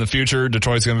 Hopefully in the future,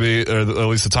 Detroit's going to be, or at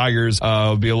least the Tigers,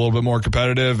 will be a little bit more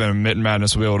competitive, and Mitten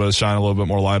Madness will be able to shine a little bit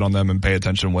more light on them and pay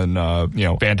attention when,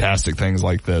 fantastic things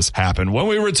like this happen. When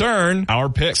we return, our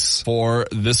picks for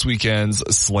this weekend's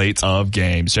slate of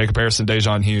games. Jacob Harrison,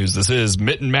 Da'Jzon Hughes. This is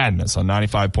Mitten Madness on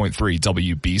 95.3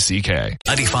 WBCK.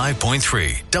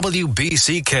 95.3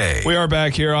 WBCK. We are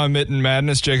back here on Mitten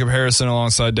Madness. Jacob Harrison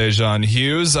alongside Da'Jzon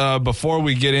Hughes. Before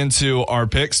we get into our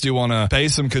picks, do you want to pay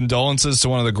some condolences to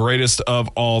one of the greatest of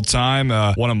all time?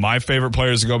 One of my favorite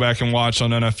players to go back and watch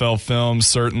on NFL film,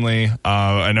 certainly.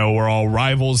 I know we're all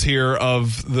rivals here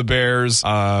of the Bears.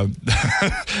 I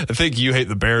think you hate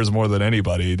the Bears more than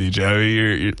anybody,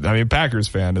 DJ. I mean, Packers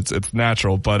fan. It's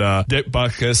natural. But Dick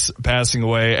Butkus passing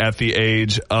away at the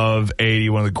age of 80,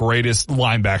 one of the greatest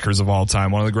linebackers of all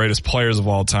time, one of the greatest players of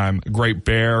all time. Great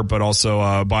Bear, but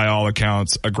also by all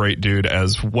accounts, a great dude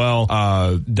as well.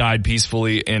 Died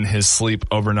peacefully in his sleep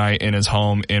overnight in his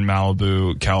home in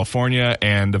Malibu, California.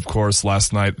 And of course,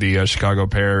 last night the Chicago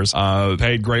Bears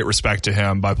paid great respect to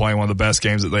him by playing one of the best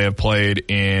games that they have played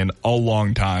in a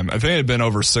long time. I think it had been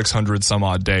over 600 some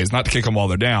odd days, not to kick them while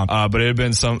they're down, but it had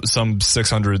been some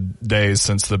 600 days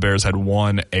since the Bears had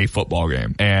won a football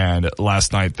game. And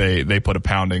last night they put a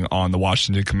pounding on the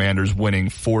Washington Commanders, winning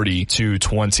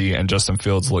 40-20, and Justin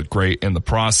Fields looked great in the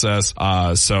process.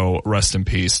 So rest in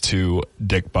peace to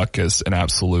Dick Butkus, an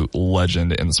absolute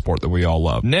legend in the sport that we all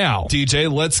love. Now,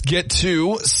 DJ, let's get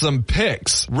to some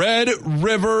picks. Red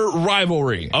River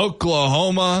Rivalry.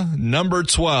 Oklahoma, number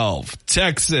 12.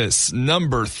 Texas,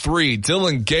 number 3.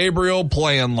 Dylan Gabriel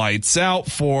playing lights out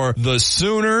for the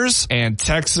Sooners, and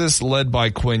Texas led by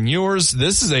Quinn Ewers.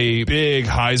 This is a big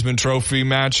Heisman Trophy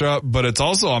matchup, but it's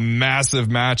also a massive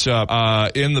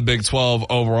matchup in the Big 12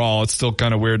 overall. It's still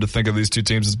kind of weird to think of these two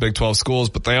teams as Big 12 schools,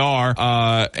 but they are.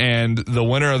 And the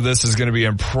winner of this is going to be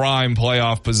in prime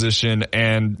playoff position,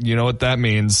 and you know what that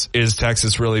means. Is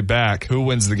Texas really back? Who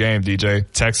wins the game, DJ?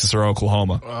 Texas or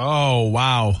Oklahoma? Oh,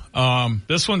 wow.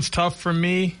 This one's tough for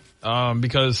me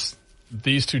because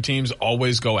these two teams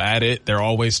always go at it. They're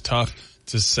always tough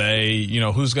to say,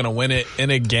 who's going to win it in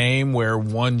a game where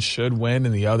one should win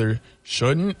and the other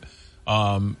shouldn't.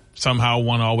 Somehow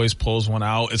one always pulls one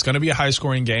out. It's going to be a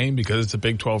high-scoring game because it's a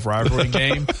Big 12 rivalry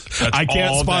game. I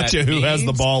can't spot you who has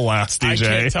the ball last, DJ. I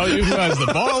can't tell you who has the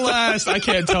ball last. I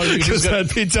can't tell you who's going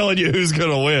to be telling you who's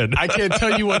going to win. I can't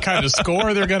tell you what kind of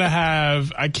score they're going to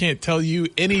have. I can't tell you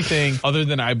anything other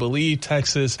than I believe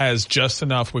Texas has just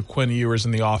enough with Quinn Ewers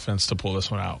in the offense to pull this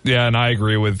one out. Yeah, and I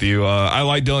agree with you. I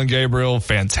like Dylan Gabriel.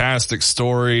 Fantastic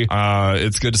story.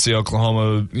 It's good to see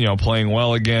Oklahoma, playing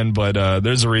well again, but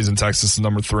there's a reason Texas is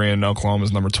number 3 3 and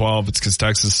Oklahoma's number 12. It's because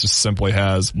Texas just simply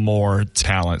has more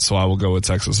talent. So I will go with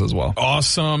Texas as well.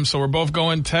 Awesome. So we're both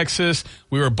going Texas.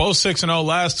 We were both 6-0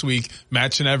 last week,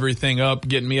 matching everything up,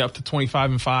 getting me up to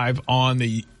 25-5 on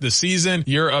the season.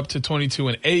 You're up to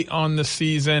 22-8 on the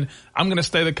season. I'm going to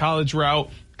stay the college route.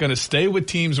 Going to stay with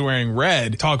teams wearing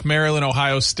red. Talk Maryland,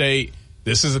 Ohio State.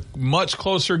 This is a much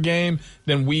closer game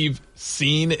than we've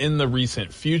seen in the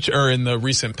recent future or in the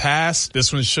recent past.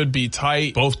 This one should be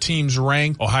tight. Both teams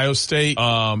ranked. Ohio State,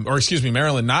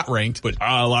 Maryland not ranked, but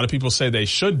a lot of people say they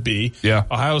should be. Yeah.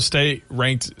 Ohio State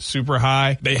ranked super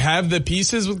high. They have the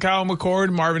pieces with Kyle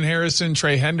McCord, Marvin Harrison,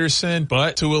 Trey Henderson,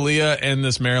 but Tualia and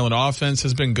this Maryland offense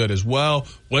has been good as well.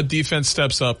 What defense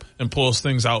steps up and pulls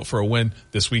things out for a win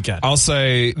this weekend? I'll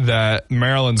say that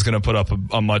Maryland's going to put up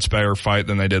a much better fight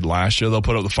than they did last year. They'll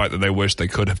put up the fight that they wish they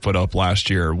could have put up last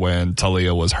year when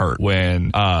Talia was hurt,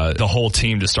 when the whole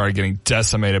team just started getting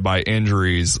decimated by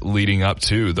injuries leading up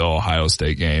to the Ohio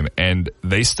State game. And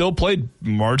they still played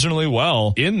marginally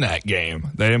well in that game.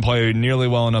 They didn't play nearly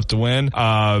well enough to win.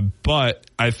 But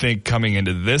I think coming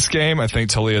into this game, I think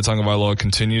Talia Tagovailoa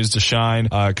continues to shine,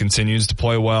 continues to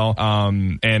play well.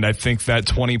 And I think that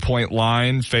 20-point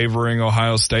line favoring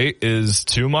Ohio State is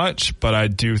too much, but I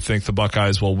do think the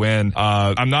Buckeyes will win.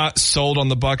 I'm not sold on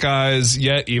the Buckeyes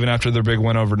yet, even after their big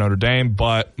win over Notre Dame,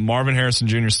 but Marvin Harrison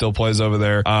Jr. still plays over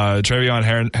there. Travion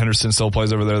Henderson still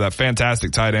plays over there. That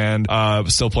fantastic tight end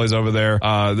still plays over there.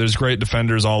 There's great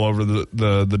defenders all over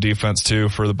the defense too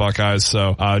for the Buckeyes.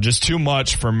 So just too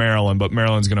much for Maryland, but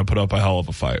Maryland's going to put up a hell of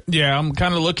a fight. Yeah, I'm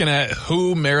kind of looking at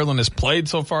who Maryland has played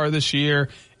so far this year.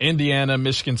 Indiana,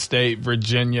 Michigan State,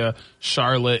 Virginia,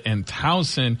 Charlotte, and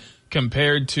Towson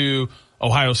compared to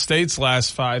Ohio State's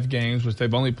last 5 games, which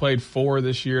they've only played 4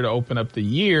 this year to open up the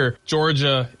year.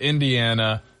 Georgia,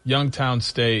 Indiana, Youngstown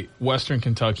State, Western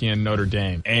Kentucky, and Notre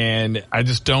Dame. And I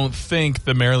just don't think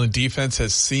the Maryland defense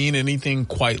has seen anything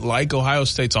quite like Ohio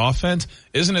State's offense.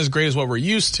 Isn't as great as what we're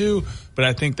used to, but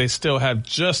I think they still have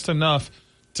just enough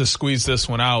to squeeze this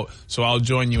one out. So I'll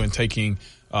join you in taking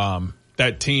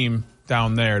that team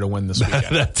down there to win this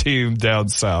weekend. That team down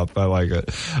south. I like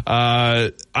it.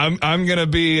 I'm going to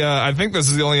be, I think this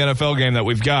is the only NFL game that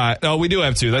we've got. No, we do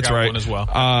have 2. That's right. One as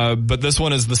well. But this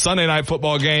one is the Sunday night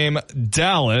football game.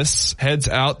 Dallas heads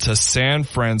out to San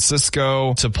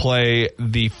Francisco to play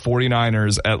the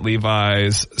 49ers at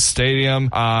Levi's Stadium.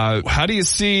 How do you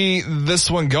see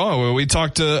this one going? We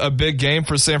talked a big game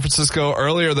for San Francisco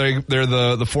earlier. They're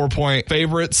the 4-point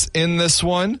favorites in this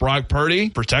one. Brock Purdy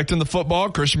protecting the football.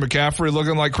 Christian McCaffrey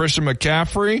looking like Christian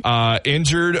McCaffrey.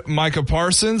 Injured Micah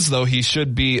Parsons, though he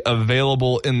should be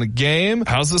available in the game.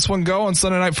 How's this one go on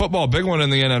Sunday Night Football? Big one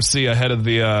in the NFC ahead of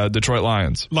the Detroit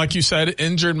Lions. Like you said,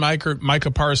 injured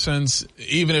Micah Parsons.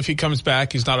 Even if he comes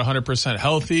back, he's not 100%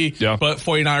 healthy. Yeah. But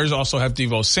 49ers also have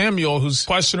Deebo Samuel, who's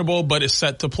questionable, but is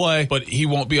set to play. But he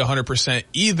won't be 100%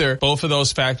 either. Both of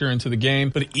those factor into the game.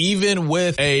 But even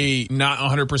with a not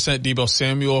 100% Deebo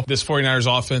Samuel, this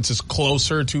 49ers offense is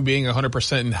closer to being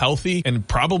 100% and healthy, and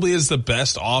probably is the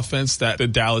best offense that the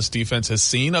Dallas defense has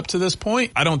seen up to this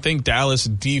point. I don't think Dallas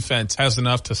defense has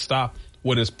enough to stop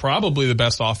what is probably the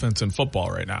best offense in football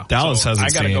right now. I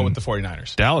got to go with the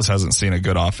 49ers. Dallas hasn't seen a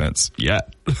good offense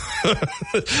yet.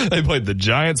 They played the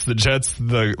Giants, the Jets,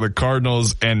 the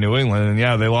Cardinals, and New England. And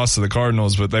yeah, they lost to the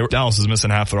Cardinals, but Dallas is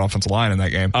missing half their offensive line in that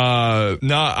game.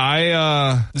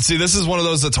 See, this is one of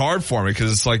those that's hard for me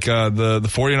because it's like, the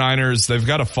 49ers, they've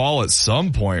got to fall at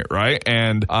some point, right?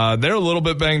 And, they're a little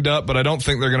bit banged up, but I don't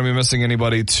think they're going to be missing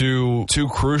anybody too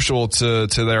crucial to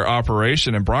their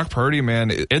operation. And Brock Purdy,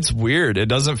 man, it's weird. It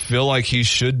doesn't feel like he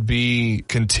should be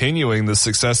continuing the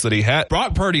success that he had.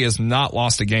 Brock Purdy has not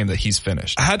lost a game that he's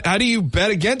finished. How do you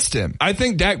bet against him? I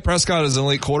think Dak Prescott is an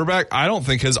elite quarterback. I don't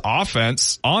think his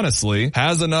offense, honestly,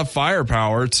 has enough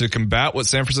firepower to combat what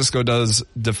San Francisco does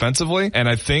defensively. And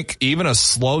I think even a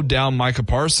slowed down Micah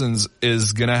Parsons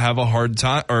is going to have a hard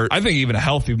time, or I think even a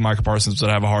healthy Micah Parsons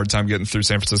would have a hard time getting through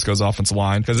San Francisco's offensive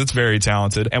line because it's very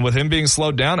talented. And with him being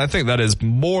slowed down, I think that is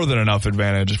more than enough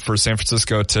advantage for San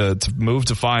Francisco to move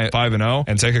to 5-0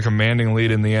 and take a commanding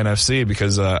lead in the NFC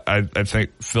because I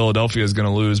think Philadelphia is going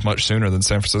to lose much sooner than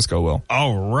San Francisco will.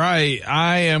 All right.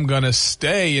 I am going to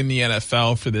stay in the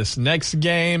NFL for this next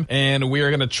game, and we are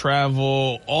going to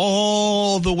travel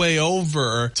all the way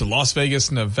over to Las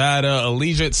Vegas, Nevada,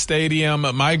 Allegiant Stadium.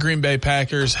 My Green Bay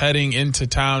Packers heading into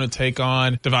town to take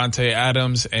on Devontae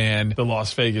Adams and the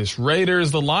Las Vegas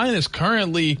Raiders. The line is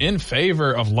currently in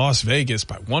favor of Las Vegas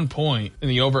by 1 point, and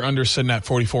the over-under sitting at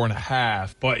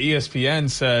 44.5. But ESPN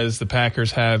says the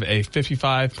Packers have a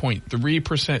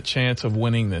 55.3% chance of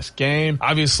winning this game. game.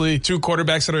 Obviously, two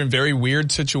quarterbacks that are in very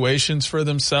weird situations for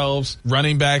themselves.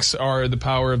 Running backs are the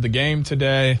power of the game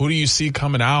today. Who do you see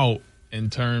coming out in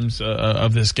terms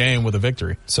of this game with a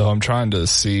victory? So I'm trying to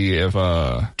see if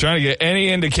trying to get any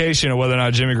indication of whether or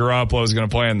not Jimmy Garoppolo is going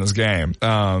to play in this game.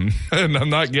 And I'm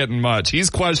not getting much. He's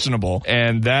questionable,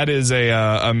 and that is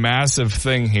a massive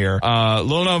thing here.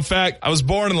 Little known fact, I was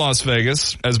born in Las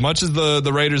Vegas. As much as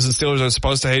the Raiders and Steelers are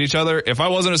supposed to hate each other, if I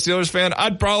wasn't a Steelers fan,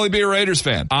 I'd probably be a Raiders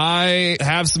fan. I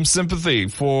have some sympathy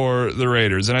for the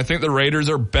Raiders, and I think the Raiders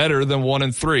are better than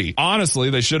 1-3. Honestly,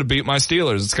 they should have beat my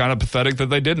Steelers. It's kind of pathetic that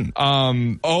they didn't.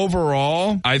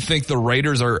 Overall, I think the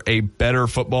Raiders are a better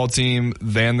football team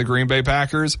than the Green Bay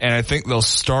Packers, and I think they'll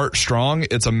start strong.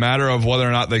 It's a matter of whether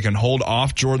or not they can hold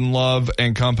off Jordan Love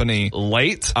and company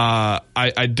late. I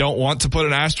don't want to put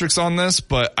an asterisk on this,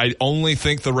 but I only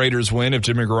think the Raiders win if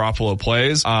Jimmy Garoppolo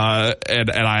plays,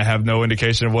 and I have no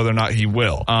indication of whether or not he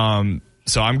will.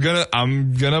 So I'm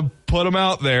gonna put them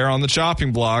out there on the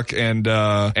chopping block and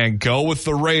go with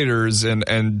the Raiders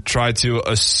and try to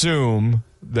assume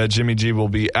that Jimmy G will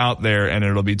be out there and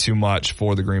it'll be too much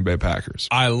for the Green Bay Packers.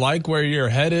 I like where your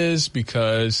head is,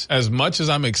 because as much as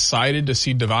I'm excited to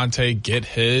see Devontae get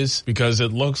his, because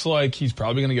it looks like he's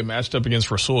probably going to get matched up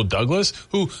against Rasul Douglas,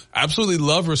 who absolutely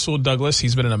love Rasul Douglas.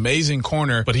 He's been an amazing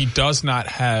corner, but he does not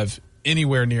have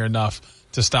anywhere near enough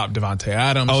to stop Devontae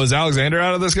Adams. Oh, is Alexander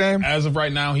out of this game? As of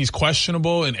right now, he's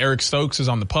questionable, and Eric Stokes is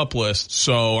on the PUP list.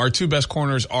 So our two best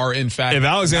corners are, in fact, if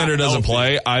Alexander doesn't healthy.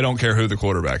 Play, I don't care who the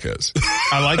quarterback is.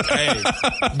 I like, hey,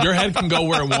 your head can go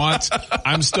where it wants.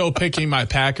 I'm still picking my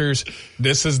Packers.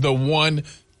 This is the 1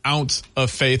 ounce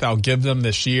of faith I'll give them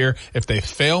this year. If they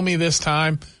fail me this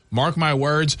time, mark my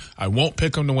words, I won't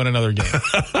pick them to win another game.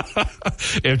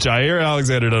 If Jair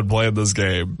Alexander doesn't play in this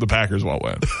game, the Packers won't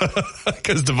win.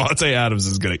 Because Devontae Adams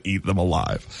is going to eat them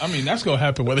alive. I mean, that's going to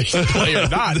happen whether he play or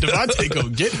not. Devontae go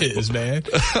get his, man.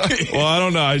 Well, I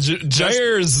don't know.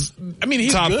 Jair's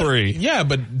he's top good. 3. Yeah,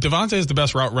 but Devontae is the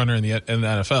best route runner in the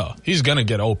NFL. He's going to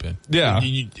get open. Yeah.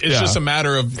 It's just a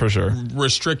matter of for sure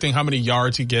restricting how many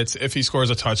yards he gets, if he scores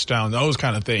a touchdown, those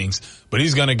kind of things. But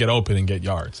he's going to get open and get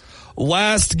yards.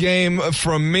 Last game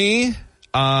from me.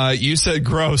 You said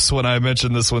gross when I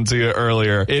mentioned this one to you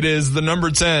earlier. It is the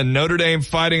number 10 Notre Dame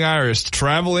Fighting Irish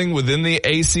traveling within the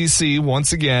ACC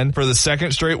once again for the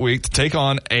second straight week to take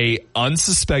on a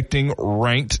unsuspecting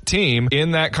ranked team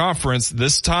in that conference.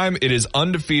 This time it is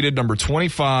undefeated number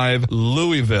 25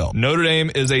 Louisville. Notre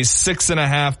Dame is a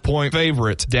 6.5 point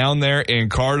favorite down there in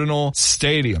Cardinal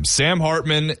Stadium. Sam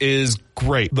Hartman is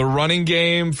great. The running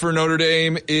game for Notre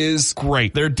Dame is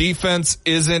great. Their defense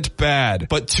isn't bad,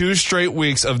 but 2 straight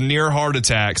weeks of near heart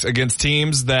attacks against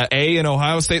teams that in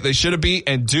Ohio State they should have beat,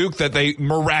 and Duke that they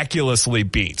miraculously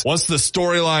beat. What's the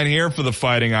storyline here for the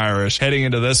Fighting Irish heading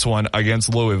into this one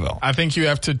against Louisville? I think you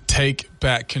have to take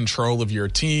back control of your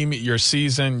team, your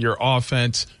season, your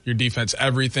offense, your defense,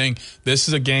 everything. This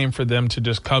is a game for them to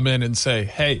just come in and say,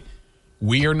 hey,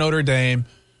 we are Notre Dame.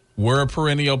 We're a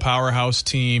perennial powerhouse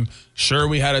team. Sure,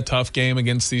 we had a tough game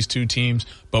against these two teams,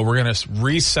 but we're going to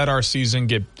reset our season,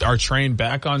 get our train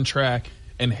back on track,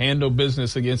 and handle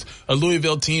business against a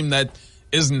Louisville team that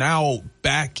is now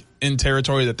back in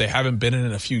territory that they haven't been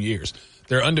in a few years.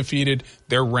 They're undefeated.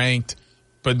 They're ranked.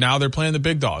 But now they're playing the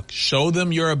big dog. Show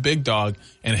them you're a big dog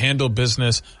and handle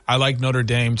business. I like Notre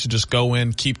Dame to just go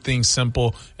in, keep things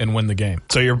simple, and win the game.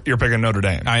 So you're picking Notre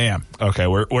Dame. I am. Okay,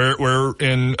 we're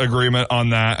in agreement on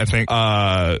that. I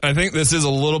think this is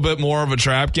a little bit more of a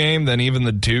trap game than even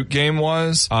the Duke game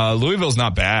was. Louisville's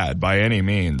not bad by any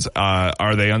means.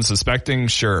 Are they unsuspecting?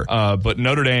 Sure. But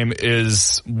Notre Dame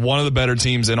is one of the better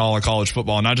teams in all of college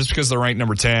football, not just because they're ranked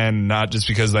number 10, not just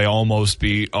because they almost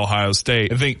beat Ohio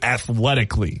State. I think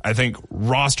athletically, I think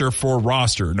roster for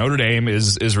roster, Notre Dame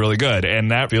is really good.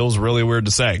 And that feels really weird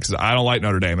to say because I don't like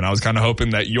Notre Dame. And I was kind of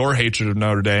hoping that your hatred of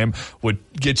Notre Dame would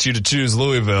get you to choose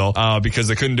Louisville because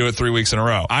they couldn't do it 3 weeks in a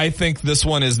row. I think this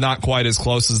one is not quite as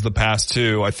close as the past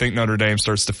two. I think Notre Dame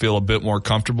starts to feel a bit more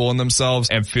comfortable in themselves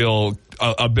and feel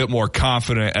a bit more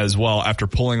confident as well after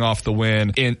pulling off the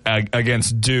win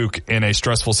against Duke in a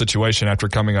stressful situation after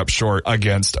coming up short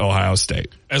against Ohio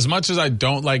State. As much as I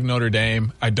don't like Notre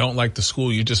Dame, I don't like the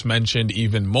school you just mentioned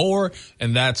even more,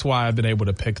 and that's why I've been able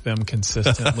to pick them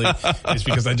consistently. Is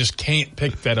because I just can't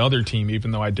pick that other team,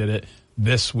 even though I did it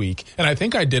this week. And I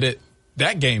think I did it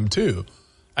that game too.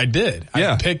 I did.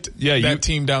 Yeah. I picked that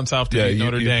team down south to beat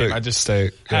Notre Dame. I just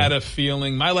had a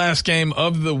feeling. My last game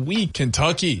of the week,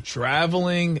 Kentucky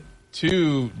traveling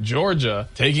to Georgia,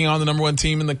 taking on the number 1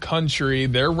 team in the country.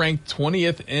 They're ranked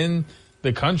 20th in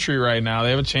the country right now.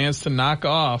 They have a chance to knock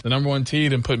off the number 1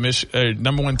 team and put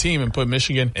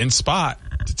Michigan in spot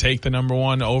to take the number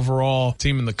 1 overall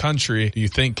team in the country. Do you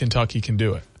think Kentucky can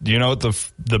do it? Do you know what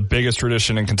the biggest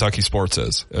tradition in Kentucky sports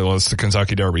is? It was the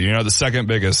Kentucky Derby. You know what the second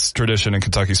biggest tradition in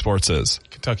Kentucky sports is?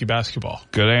 Kentucky basketball.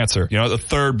 Good answer. You know what the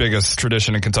third biggest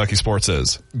tradition in Kentucky sports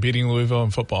is? Beating Louisville in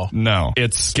football. No.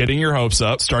 It's getting your hopes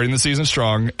up, starting the season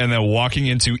strong, and then walking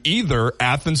into either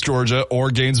Athens, Georgia or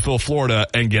Gainesville, Florida,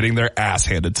 and getting their ass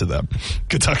handed to them.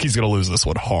 Kentucky's going to lose this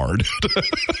one hard.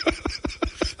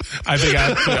 I think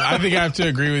I have to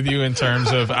agree with you in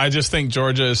terms of I just think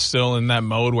Georgia is still in that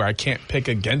mode where I can't pick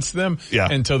against them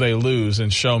until they lose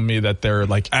and show me that they're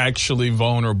like actually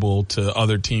vulnerable to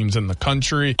other teams in the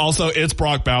country. Also, it's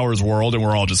Brock Bowers' world and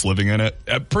we're all just living in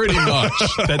it. Pretty much.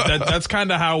 That's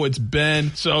kind of how it's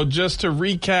been. So just to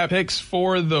recap picks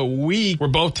for the week, we're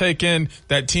both taking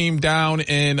that team down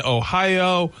in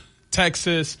Ohio,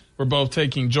 Texas. We're both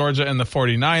taking Georgia and the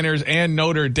 49ers and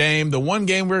Notre Dame. The one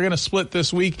game we're going to split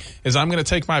this week is I'm going to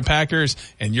take my Packers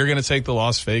and you're going to take the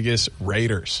Las Vegas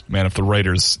Raiders. Man, if the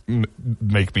Raiders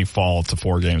make me fall to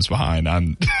 4 games behind,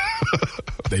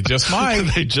 They just might.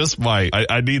 They just might.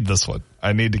 I need this one.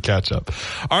 I need to catch up.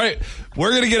 All right. We're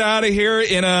going to get out of here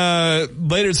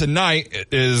later tonight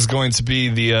is going to be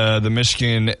the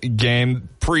Michigan game.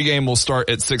 Pre-game will start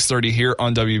at 6:30 here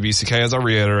on WBCK. As I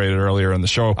reiterated earlier in the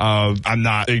show, I'm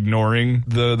not ignoring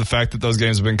the fact that those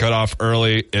games have been cut off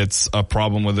early. It's a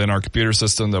problem within our computer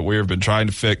system that we have been trying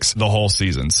to fix the whole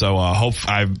season. So,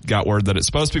 I've got word that it's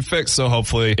supposed to be fixed. So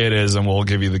hopefully it is, and we'll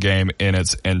give you the game in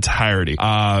its entirety.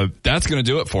 That's going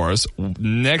to do it for us.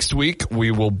 Next week, we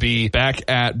will be back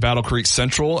at Battle Creek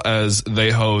Central as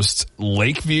they host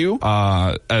Lakeview,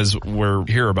 as we're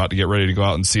here about to get ready to go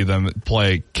out and see them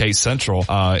play K Central,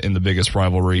 in the biggest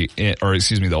rivalry,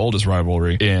 the oldest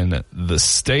rivalry in the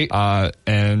state.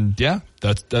 And yeah,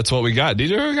 that's what we got.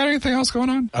 DJ, got anything else going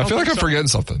on? I feel like I'm forgetting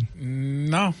something.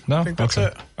 No, I think that's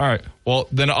it. All right. Well,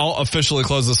 then I'll officially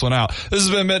close this one out. This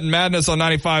has been Mitten Madness on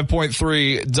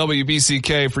 95.3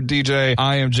 WBCK for DJ.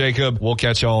 I am Jacob. We'll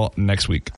catch y'all next week.